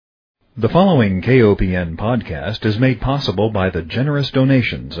The following KOPN podcast is made possible by the generous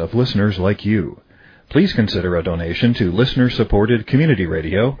donations of listeners like you. Please consider a donation to listener-supported community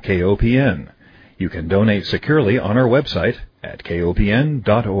radio, KOPN. You can donate securely on our website at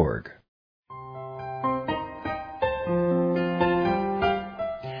kopn.org.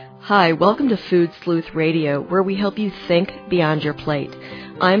 Hi, welcome to Food Sleuth Radio, where we help you think beyond your plate.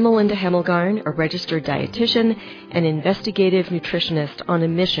 I'm Melinda Hemmelgarn, a registered dietitian and investigative nutritionist on a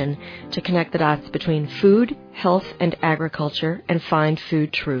mission to connect the dots between food, health, and agriculture and find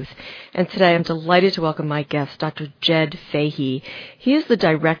food truth. And today I'm delighted to welcome my guest, Dr. Jed Fahey. He is the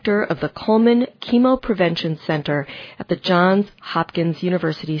director of the Coleman Chemoprevention Center at the Johns Hopkins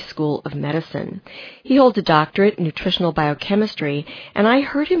University School of Medicine. He holds a doctorate in nutritional biochemistry, and I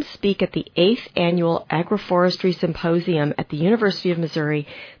heard him speak at the 8th Annual Agroforestry Symposium at the University of Missouri,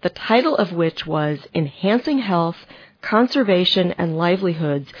 the title of which was Enhancing Health, Conservation, and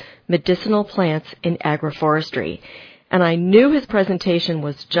Livelihoods, Medicinal Plants in Agroforestry. And I knew his presentation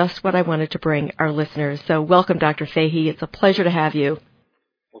was just what I wanted to bring our listeners. So welcome, Dr. Fahey. It's a pleasure to have you.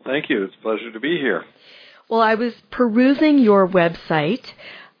 Well, thank you. It's a pleasure to be here. Well, I was perusing your website,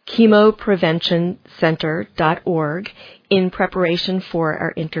 chemopreventioncenter.org, in preparation for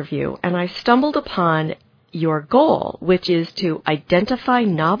our interview, and I stumbled upon your goal, which is to identify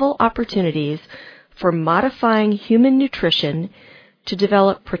novel opportunities for modifying human nutrition to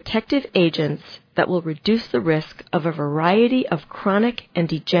develop protective agents that will reduce the risk of a variety of chronic and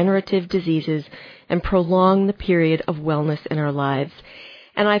degenerative diseases and prolong the period of wellness in our lives.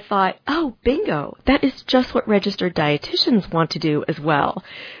 And I thought, oh, bingo, that is just what registered dietitians want to do as well.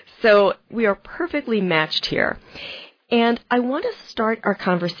 So we are perfectly matched here. And I want to start our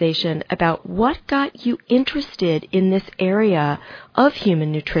conversation about what got you interested in this area of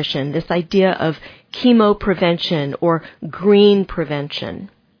human nutrition, this idea of chemoprevention or green prevention.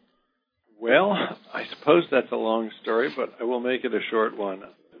 Well, I suppose that's a long story, but I will make it a short one.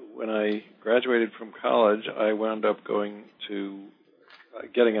 When I graduated from college, I wound up going to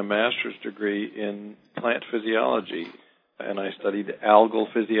getting a master's degree in plant physiology, and I studied algal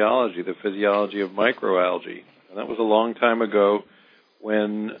physiology, the physiology of microalgae. And that was a long time ago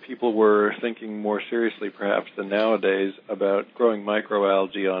when people were thinking more seriously, perhaps, than nowadays about growing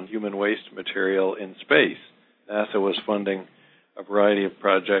microalgae on human waste material in space. NASA was funding a variety of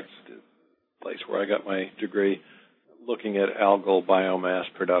projects, the place where I got my degree, looking at algal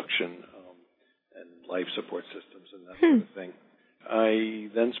biomass production and life support systems and that sort of thing. I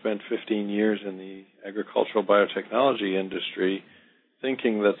then spent 15 years in the agricultural biotechnology industry,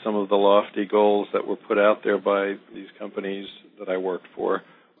 thinking that some of the lofty goals that were put out there by these companies that I worked for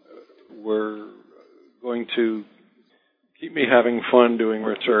were going to keep me having fun doing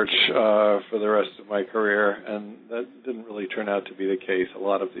research for the rest of my career, and that didn't really turn out to be the case. A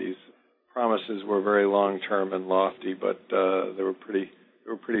lot of these promises were very long-term and lofty, but they were pretty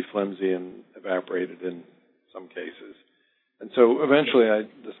flimsy and evaporated in some cases. And so eventually I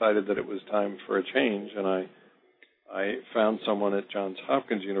decided that it was time for a change, and I found someone at Johns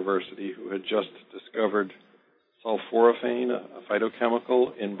Hopkins University who had just discovered sulforaphane, a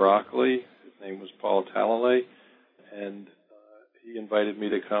phytochemical, in broccoli. His name was Paul Talalay, and he invited me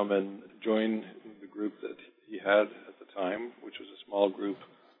to come and join the group that he had at the time, which was a small group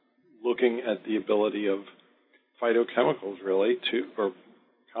looking at the ability of phytochemicals, really, or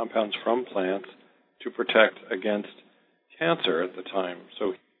compounds from plants, to protect against cancer at the time.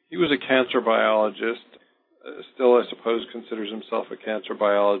 So he was a cancer biologist, still, I suppose, considers himself a cancer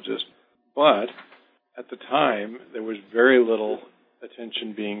biologist, but at the time, there was very little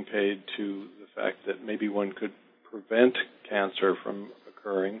attention being paid to the fact that maybe one could prevent cancer from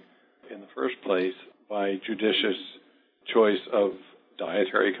occurring in the first place by judicious choice of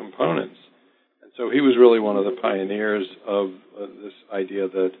dietary components. And so he was really one of the pioneers of this idea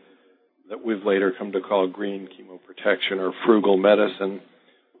that we've later come to call green chemoprotection or frugal medicine,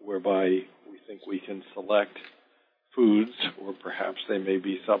 whereby we think we can select foods, or perhaps they may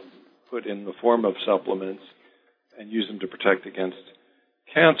be put in the form of supplements, and use them to protect against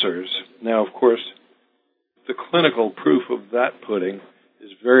cancers. Now, of course, the clinical proof of that pudding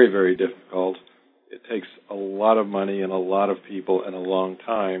is very, very difficult. It takes a lot of money and a lot of people and a long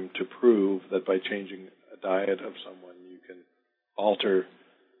time to prove that by changing a diet of someone, you can alter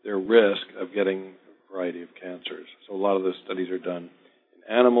their risk of getting a variety of cancers. So a lot of those studies are done in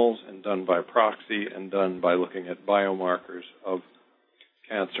animals and done by proxy and done by looking at biomarkers of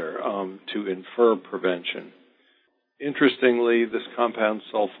cancer to infer prevention. Interestingly, this compound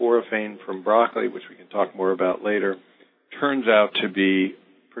sulforaphane from broccoli, which we can talk more about later, turns out to be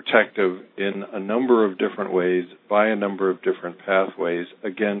protective in a number of different ways by a number of different pathways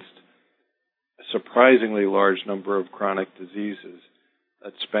against surprisingly large number of chronic diseases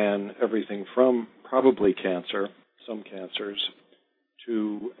that span everything from probably cancer, some cancers,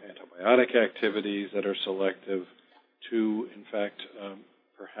 to antibiotic activities that are selective, to, in fact,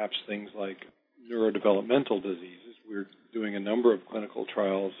 perhaps things like neurodevelopmental diseases. We're doing a number of clinical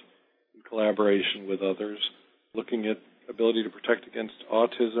trials in collaboration with others, looking at ability to protect against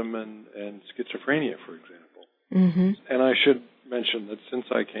autism and schizophrenia, for example. Mm-hmm. And I should mention that since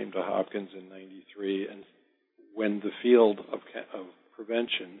I came to Hopkins in '93, and when the field of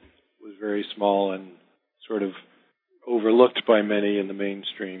prevention was very small and sort of overlooked by many in the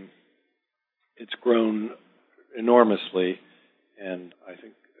mainstream, it's grown enormously, and I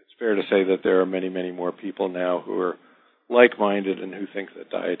think it's fair to say that there are many, many more people now who are like-minded and who think that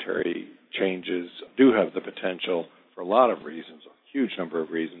dietary changes do have the potential, for a lot of reasons, a huge number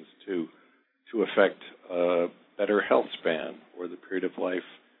of reasons, to affect a better health span, or the period of life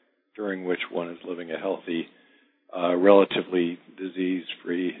during which one is living a healthy, relatively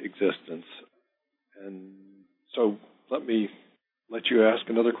disease-free existence. And so let me let you ask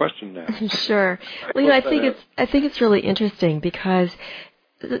another question now. Sure. Well, I think it's really interesting because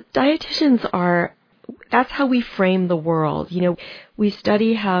dietitians that's how we frame the world. We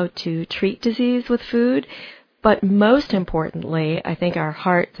study how to treat disease with food, but most importantly, I think our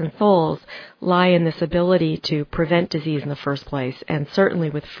hearts and souls lie in this ability to prevent disease in the first place, and certainly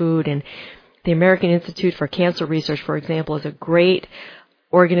with food. And the American Institute for Cancer Research, for example, is a great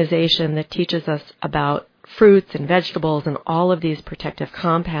organization that teaches us about fruits and vegetables and all of these protective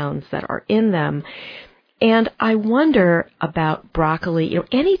compounds that are in them. And I wonder about broccoli.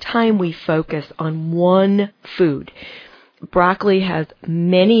 Anytime we focus on one food, broccoli has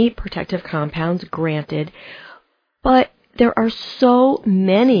many protective compounds, granted, but there are so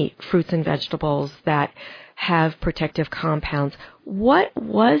many fruits and vegetables that have protective compounds. What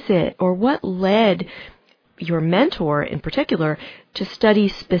was it, or what led your mentor in particular to study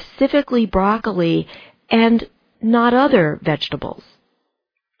specifically broccoli and not other vegetables?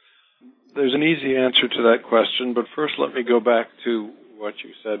 There's an easy answer to that question, but first let me go back to what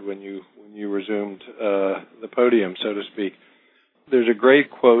you said when you resumed the podium, so to speak. There's a great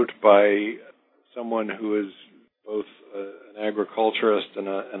quote by someone who is both an agriculturist and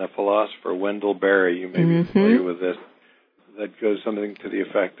a philosopher, Wendell Berry. You may be familiar with this. That goes something to the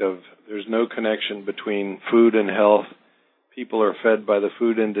effect of, there's no connection between food and health. People are fed by the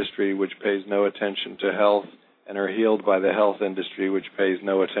food industry, which pays no attention to health, and are healed by the health industry, which pays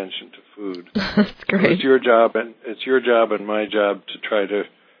no attention to food. That's great. So it's your job and my job to try to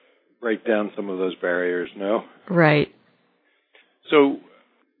break down some of those barriers, no? Right. So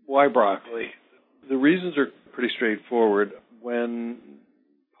why broccoli? The reasons are pretty straightforward. When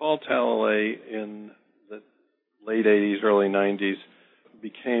Paul Talalay in the late 80s, early 90s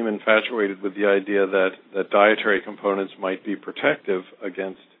became infatuated with the idea that dietary components might be protective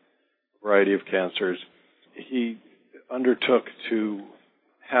against a variety of cancers, he undertook to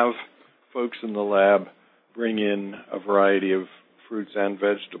have folks in the lab bring in a variety of fruits and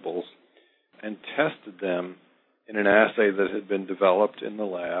vegetables and tested them in an assay that had been developed in the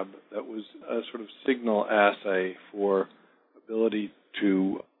lab that was a sort of signal assay for ability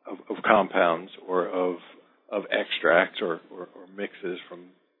of compounds or of extracts or mixes from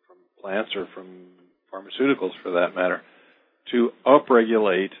plants or from pharmaceuticals, for that matter, to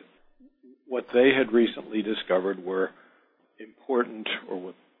upregulate what they had recently discovered were important, or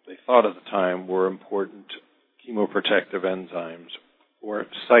what they thought at the time were important, chemoprotective enzymes or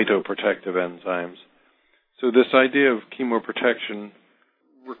cytoprotective enzymes. So this idea of chemoprotection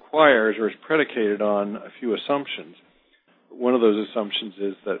requires, or is predicated on, a few assumptions. One of those assumptions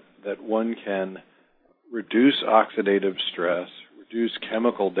is that one can reduce oxidative stress, reduce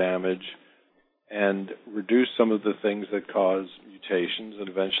chemical damage, and reduce some of the things that cause mutations and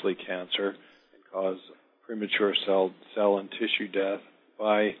eventually cancer and cause premature cell and tissue death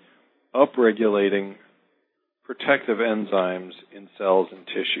by upregulating protective enzymes in cells and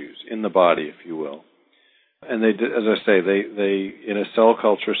tissues, in the body, if you will. And they, as I say, they in a cell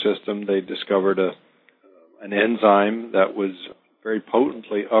culture system, they discovered an enzyme that was very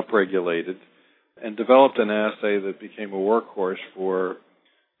potently upregulated, and developed an assay that became a workhorse for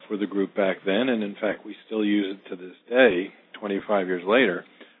the group back then, and in fact we still use it to this day, 25 years later.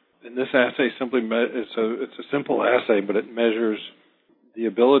 And this assay it's a simple assay, but it measures the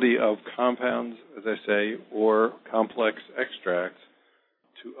ability of compounds, as I say, or complex extracts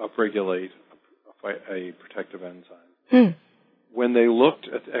to upregulate a protective enzyme. When they looked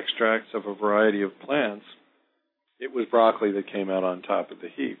at the extracts of a variety of plants, it was broccoli that came out on top of the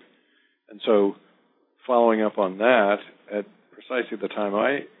heap. And so, following up on that, at precisely the time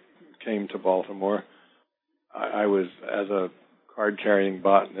I came to Baltimore, I was, as a card-carrying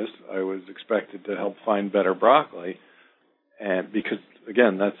botanist, I was expected to help find better broccoli, and because,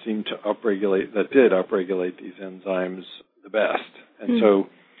 again, that did upregulate these enzymes the best. And so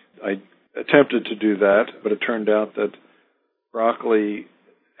I attempted to do that, but it turned out that broccoli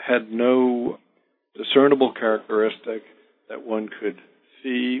had no discernible characteristic that one could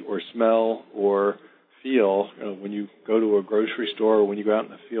see or smell or feel. You know, when you go to a grocery store or when you go out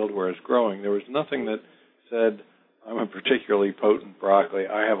in the field where it's growing, there was nothing that said, I'm a particularly potent broccoli.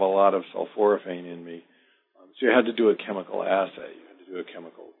 I have a lot of sulforaphane in me. So you had to do a chemical assay. You had to do a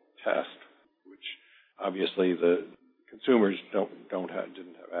chemical test, which obviously the consumers didn't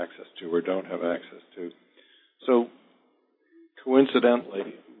have access to or don't have access to. So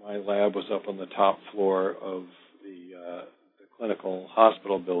coincidentally, my lab was up on the top floor of the clinical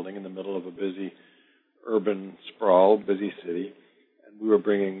hospital building in the middle of a busy urban sprawl, busy city, and we were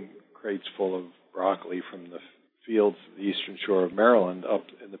bringing crates full of broccoli from the fields of the eastern shore of Maryland up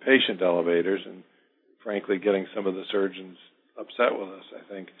in the patient elevators, and frankly getting some of the surgeons upset with us,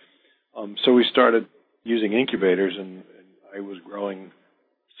 I think. So we started using incubators, and I was growing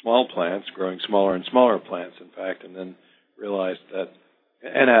small plants, growing smaller and smaller plants, in fact, and then realized that,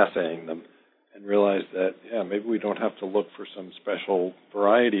 and assaying them, and realized that, maybe we don't have to look for some special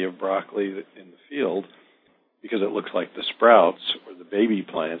variety of broccoli in the field, because it looks like the sprouts or the baby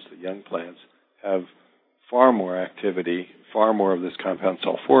plants, the young plants, have far more activity, far more of this compound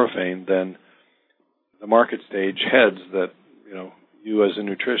sulforaphane than the market stage heads that, you as a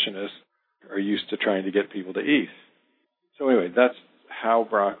nutritionist are used to trying to get people to eat. So anyway, that's how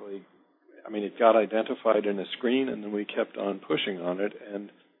broccoli, it got identified in a screen, and then we kept on pushing on it, and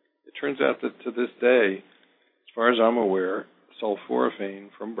it turns out that to this day, as far as I'm aware, sulforaphane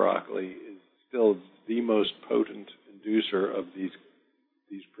from broccoli is still the most potent inducer of these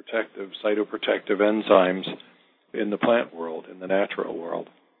cytoprotective enzymes in the plant world, in the natural world.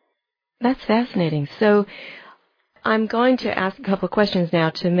 That's fascinating. So I'm going to ask a couple of questions now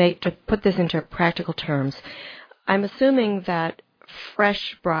to put this into practical terms. I'm assuming that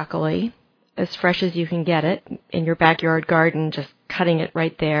fresh broccoli, as fresh as you can get it in your backyard garden, just cutting it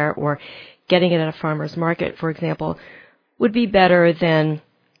right there or getting it at a farmer's market, for example, would be better than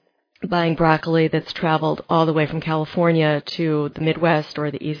buying broccoli that's traveled all the way from California to the Midwest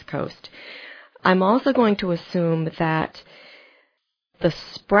or the East Coast. I'm also going to assume that the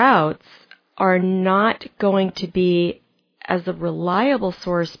sprouts are not going to be as a reliable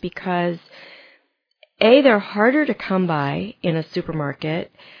source because, A, they're harder to come by in a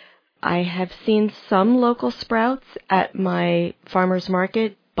supermarket. I have seen some local sprouts at my farmer's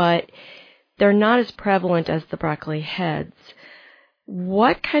market, but they're not as prevalent as the broccoli heads.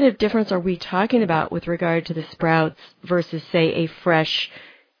 What kind of difference are we talking about with regard to the sprouts versus, say, a fresh,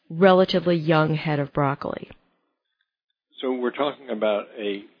 relatively young head of broccoli? So we're talking about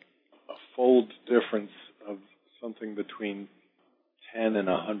a fold difference of something between 10 and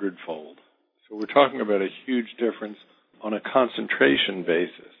 100-fold. So we're talking about a huge difference on a concentration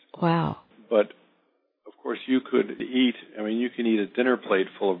basis. Wow. But, of course, you could eat, you can eat a dinner plate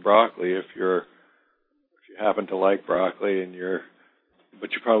full of broccoli if you happen to like broccoli,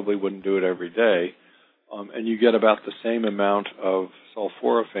 but you probably wouldn't do it every day. And you get about the same amount of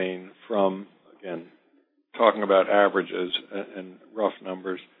sulforaphane from, again, talking about averages and rough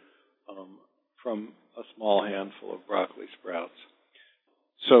numbers, from a small handful of broccoli sprouts.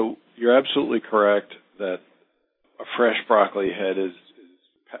 So you're absolutely correct that a fresh broccoli head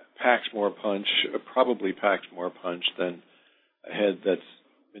packs more punch, probably packs more punch than a head that's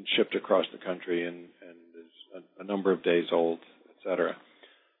been shipped across the country and is a number of days old, etc.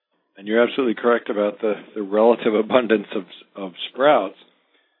 And you're absolutely correct about the relative abundance of sprouts.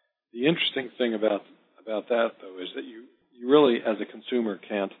 The interesting thing about that, though, is that you really, as a consumer,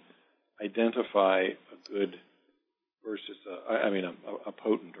 can't identify a good versus a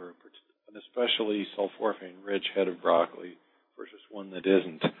potent or an especially sulforaphane-rich head of broccoli versus one that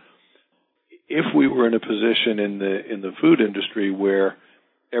isn't. If we were in a position in the food industry where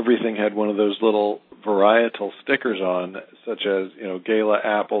everything had one of those little varietal stickers on, such as Gala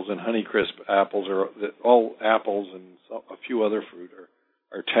apples and Honeycrisp apples, or all apples and a few other fruit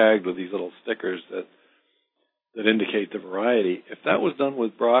are tagged with these little stickers that indicate the variety. If that was done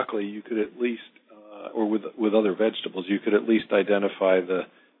with broccoli, you could at least, or with other vegetables, you could at least identify the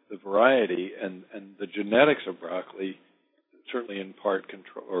variety and the genetics of broccoli. Certainly, in part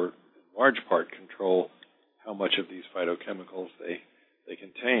control, or in large part control, how much of these phytochemicals they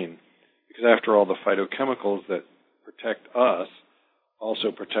contain. Because after all, the phytochemicals that protect us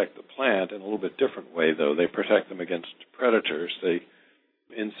also protect the plant in a little bit different way, though. They protect them against predators. They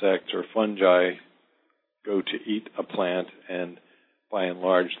insects or fungi go to eat a plant, and by and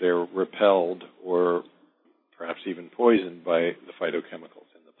large they're repelled or perhaps even poisoned by the phytochemicals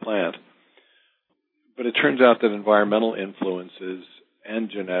in the plant. But it turns out that environmental influences and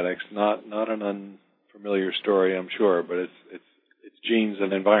genetics, not an unfamiliar story, I'm sure, but it's genes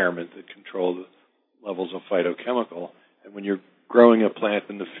and environment that control the levels of phytochemical. And when you're growing a plant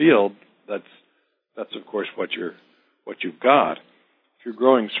in the field, that's of course what you've got. If you're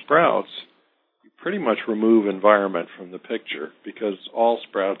growing sprouts, you pretty much remove environment from the picture because all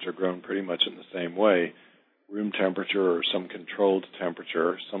sprouts are grown pretty much in the same way. Room temperature or some controlled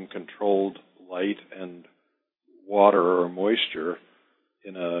temperature, some controlled light and water or moisture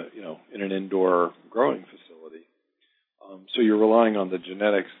in an indoor growing facility. So you're relying on the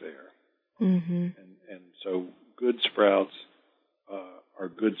genetics there. Mm-hmm. And so good sprouts are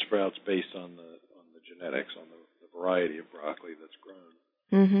good sprouts based on the genetics, on the variety of broccoli that's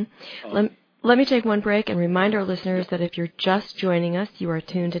grown. Mm-hmm. Let me take one break and remind our listeners that if you're just joining us, you are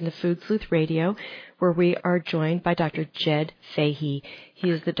tuned into Food Sleuth Radio, where we are joined by Dr. Jed Fahey.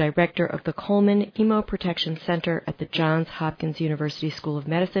 He is the director of the Coleman Hemoprotection Center at the Johns Hopkins University School of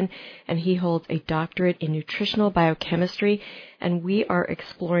Medicine, and he holds a doctorate in nutritional biochemistry, and we are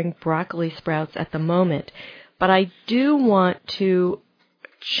exploring broccoli sprouts at the moment. But I do want to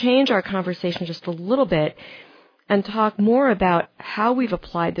change our conversation just a little bit and talk more about how we've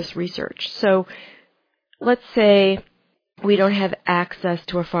applied this research. So let's say we don't have access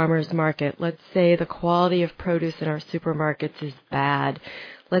to a farmer's market. Let's say the quality of produce in our supermarkets is bad.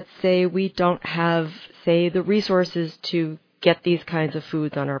 Let's say we don't have, say, the resources to get these kinds of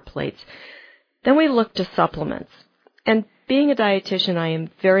foods on our plates. Then we look to supplements. And being a dietitian, I am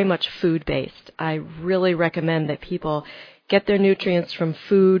very much food-based. I really recommend that people get their nutrients from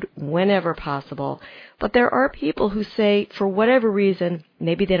food whenever possible. But there are people who say, for whatever reason,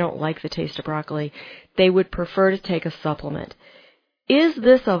 maybe they don't like the taste of broccoli, they would prefer to take a supplement. Is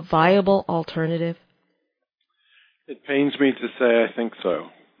this a viable alternative? It pains me to say I think so.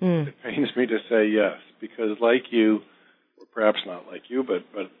 It pains me to say yes, because like you, or perhaps not like you, but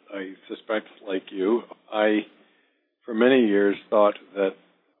I suspect like you, I, for many years, thought that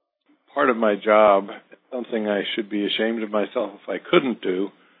part of my job, something I should be ashamed of myself if I couldn't do,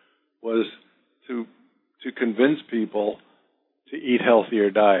 was to convince people to eat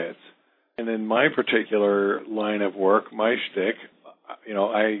healthier diets. And in my particular line of work, my shtick,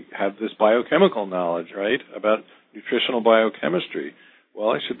 I have this biochemical knowledge, right, about nutritional biochemistry.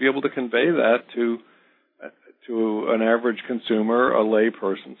 Well, I should be able to convey that to an average consumer, a lay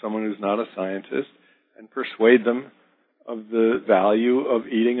person, someone who's not a scientist, and persuade them of the value of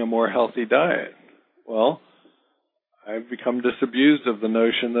eating a more healthy diet. Well, I've become disabused of the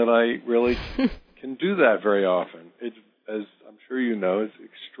notion that I really can do that very often. It's, as I'm sure you know, it's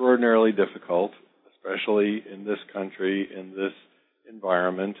extraordinarily difficult, especially in this country, in this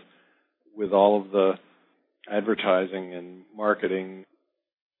environment, with all of the advertising and marketing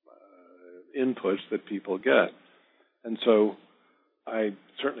inputs that people get. And so I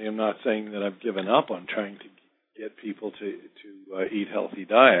certainly am not saying that I've given up on trying to get people to eat healthy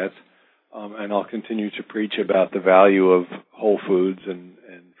diets, and I'll continue to preach about the value of whole foods and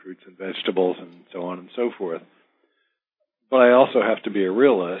fruits and vegetables and so on and so forth. But I also have to be a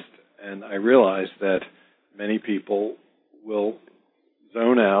realist, and I realize that many people will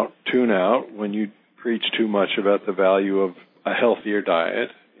zone out, tune out when you preach too much about the value of a healthier diet.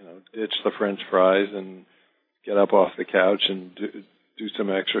 Ditch the French fries and get up off the couch and do some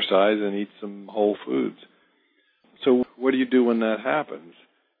exercise and eat some whole foods. So what do you do when that happens?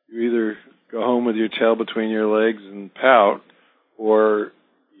 You either go home with your tail between your legs and pout, or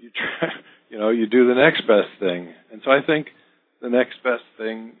you try, you do the next best thing. And so I think the next best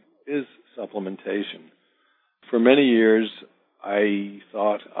thing is supplementation. For many years, I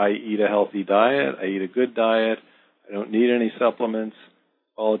thought I eat a healthy diet, I eat a good diet, I don't need any supplements.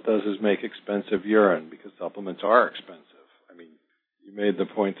 All it does is make expensive urine, because supplements are expensive. I mean, you made the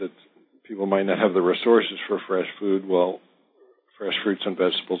point that people might not have the resources for fresh food. Well, fresh fruits and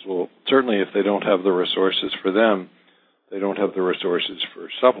vegetables will, certainly if they don't have the resources for them, they don't have the resources for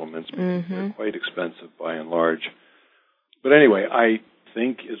supplements, because they're quite expensive by and large. But anyway, I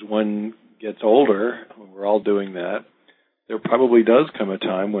think as one gets older, when we're all doing that, there probably does come a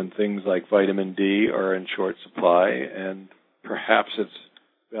time when things like vitamin D are in short supply, and perhaps it's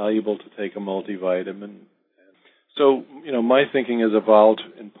valuable to take a multivitamin. So, my thinking has evolved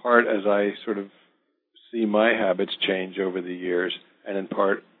in part as I sort of see my habits change over the years, and in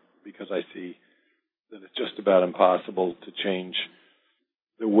part because I see that it's just about impossible to change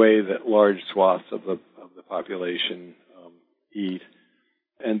the way that large swaths of the population eat.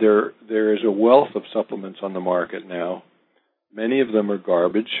 And there is a wealth of supplements on the market now. Many of them are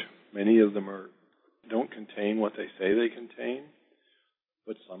garbage. Many of them don't contain what they say they contain.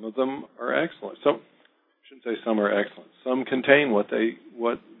 But some of them are excellent. I shouldn't say some are excellent. Some contain what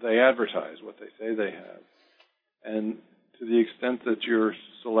they advertise, what they say they have. And to the extent that you're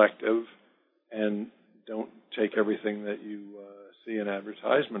selective and don't take everything that you see an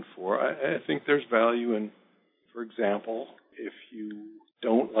advertisement for, I think there's value in, for example, if you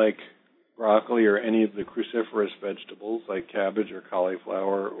don't like broccoli or any of the cruciferous vegetables like cabbage or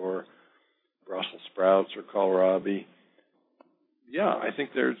cauliflower or Brussels sprouts or kohlrabi, I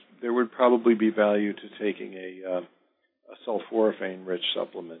think there would probably be value to taking a sulforaphane-rich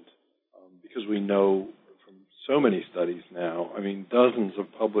supplement because we know from so many studies now, dozens of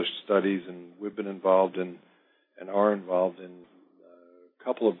published studies, and we've been involved in and are involved in a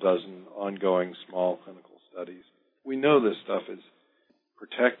couple of dozen ongoing small clinical studies. We know this stuff is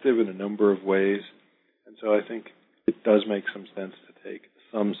protective in a number of ways, and so I think it does make some sense to take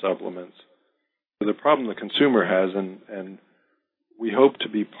some supplements. The problem the consumer has, and we hope to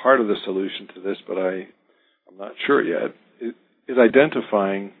be part of the solution to this, but I'm not sure yet, is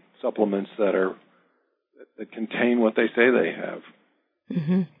identifying supplements that contain what they say they have.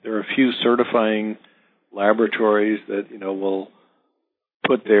 Mm-hmm. There are a few certifying laboratories that will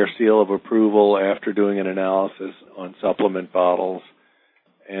put their seal of approval after doing an analysis on supplement bottles,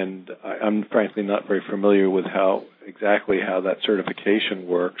 and I'm frankly not very familiar with exactly how that certification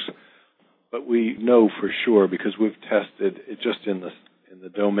works. But we know for sure, because we've tested it just in the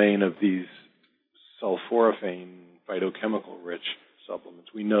domain of these sulforaphane phytochemical-rich supplements.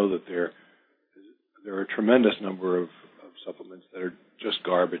 We know that there are a tremendous number of supplements that are just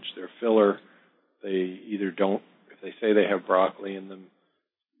garbage. They're filler. They either don't, if they say they have broccoli in them,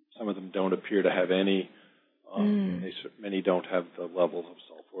 some of them don't appear to have any. Many don't have the levels of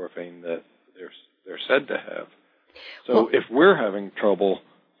sulforaphane that they're said to have. So if we're having trouble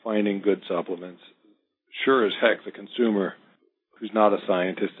finding good supplements, sure as heck the consumer who's not a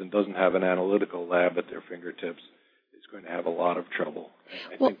scientist and doesn't have an analytical lab at their fingertips is going to have a lot of trouble.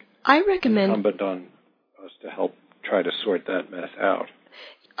 And I recommend it's incumbent on us to help try to sort that mess out.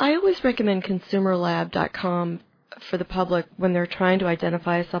 I always recommend consumerlab.com for the public when they're trying to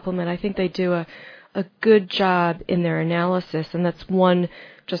identify a supplement. I think they do a good job in their analysis, and that's one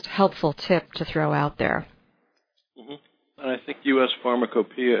just helpful tip to throw out there. Mm-hmm. And I think U.S.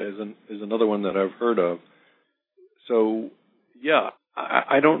 Pharmacopoeia is another one that I've heard of. So,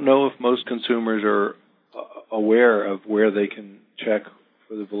 I don't know if most consumers are aware of where they can check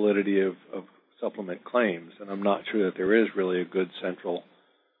for the validity of supplement claims, and I'm not sure that there is really a good central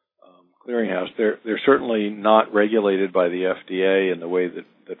clearinghouse. They're certainly not regulated by the FDA in the way that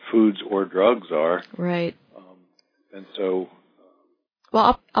foods or drugs are. Right. And so...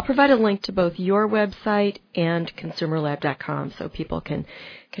 Well, I'll provide a link to both your website and consumerlab.com so people can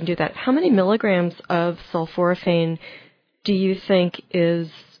do that. How many milligrams of sulforaphane do you think is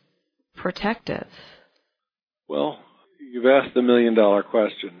protective? Well, you've asked the million-dollar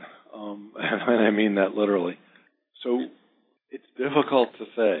question, and I mean that literally. So it's difficult to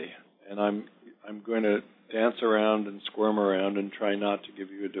say, and I'm going to dance around and squirm around and try not to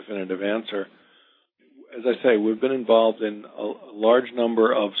give you a definitive answer. As I say, we've been involved in a large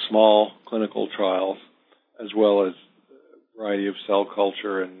number of small clinical trials, as well as a variety of cell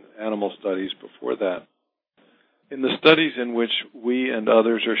culture and animal studies before that. In the studies in which we and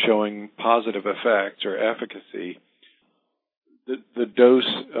others are showing positive effects or efficacy, the dose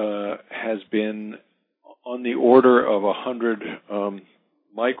has been on the order of 100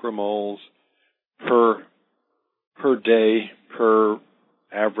 micromoles per day per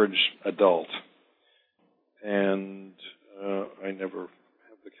average adult. And I never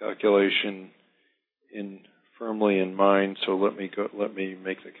have the calculation firmly in mind, so let me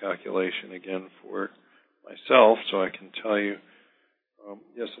make the calculation again for myself so I can tell you.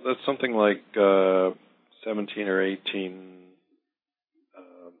 So that's something like 17 or 18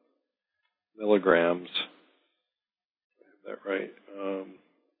 milligrams. I have that right?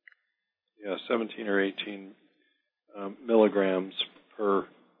 17 or 18 milligrams per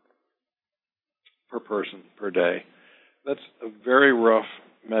person per day. That's a very rough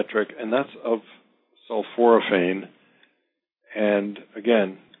metric, and that's of sulforaphane. And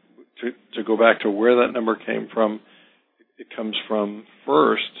again, to go back to where that number came from, it comes from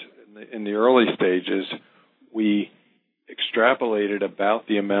first, in the early stages, we extrapolated about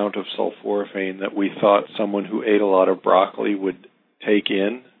the amount of sulforaphane that we thought someone who ate a lot of broccoli would take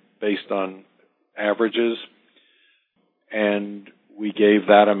in based on averages. And we gave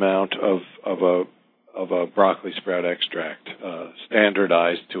that amount of a of a broccoli sprout extract,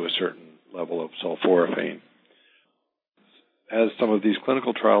 standardized to a certain level of sulforaphane. As some of these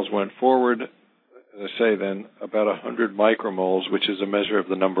clinical trials went forward, as I say then, about 100 micromoles, which is a measure of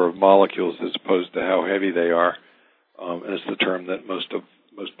the number of molecules as opposed to how heavy they are, and it's the term that most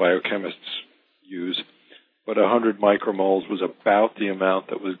biochemists use. But 100 micromoles was about the amount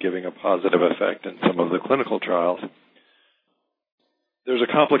that was giving a positive effect in some of the clinical trials. There's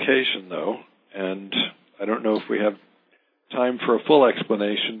a complication, though, and I don't know if we have time for a full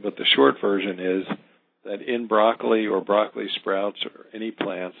explanation, but the short version is that in broccoli or broccoli sprouts or any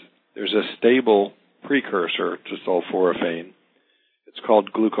plants, there's a stable precursor to sulforaphane. It's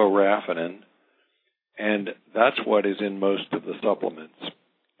called glucoraphanin, and that's what is in most of the supplements.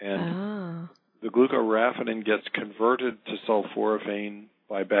 And the glucoraphanin gets converted to sulforaphane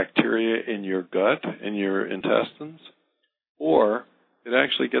by bacteria in your gut, in your intestines, or it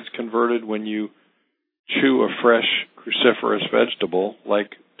actually gets converted when you chew a fresh cruciferous vegetable,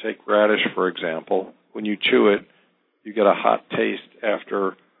 like take radish, for example. When you chew it, you get a hot taste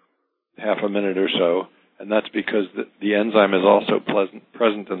after half a minute or so, and that's because the enzyme is also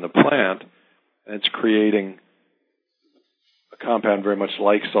present in the plant, and it's creating a compound very much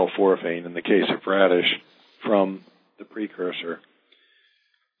like sulforaphane, in the case of radish, from the precursor.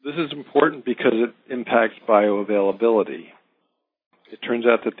 This is important because it impacts bioavailability. It turns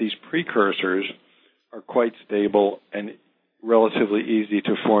out that these precursors are quite stable and relatively easy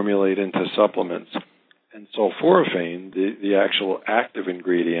to formulate into supplements. And sulforaphane, the actual active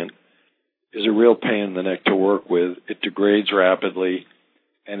ingredient, is a real pain in the neck to work with. It degrades rapidly,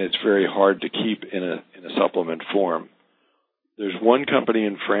 and it's very hard to keep in a supplement form. There's one company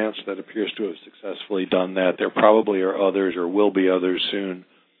in France that appears to have successfully done that. There probably are others, or will be others soon,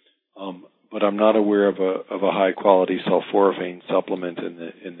 but I'm not aware of a high-quality sulforaphane supplement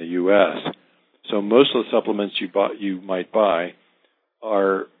in the U.S. So most of the supplements you might buy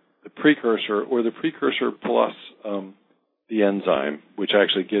are the precursor or the precursor plus the enzyme, which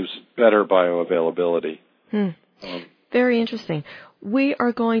actually gives better bioavailability. Very interesting. We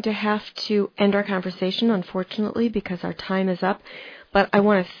are going to have to end our conversation, unfortunately, because our time is up. But I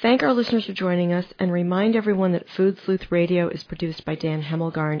want to thank our listeners for joining us and remind everyone that Food Sleuth Radio is produced by Dan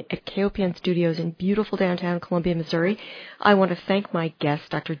Hemmelgarn at KOPN Studios in beautiful downtown Columbia, Missouri. I want to thank my guest,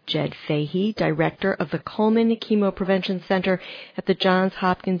 Dr. Jed Fahey, Director of the Coleman Chemoprevention Center at the Johns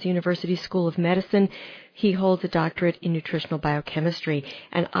Hopkins University School of Medicine. He holds a doctorate in nutritional biochemistry,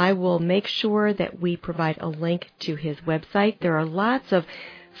 and I will make sure that we provide a link to his website. There are lots of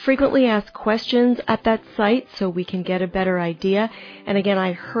frequently asked questions at that site so we can get a better idea. And again,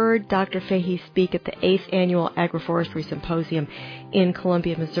 I heard Dr. Fahey speak at the 8th Annual Agroforestry Symposium in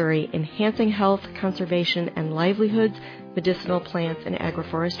Columbia, Missouri, Enhancing Health, Conservation, and Livelihoods, Medicinal Plants, and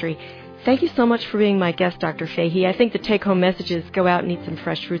Agroforestry. Thank you so much for being my guest, Dr. Fahey. I think the take-home message is go out and eat some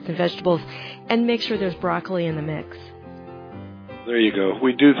fresh fruits and vegetables and make sure there's broccoli in the mix. There you go.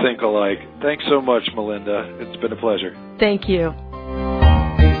 We do think alike. Thanks so much, Melinda. It's been a pleasure. Thank you.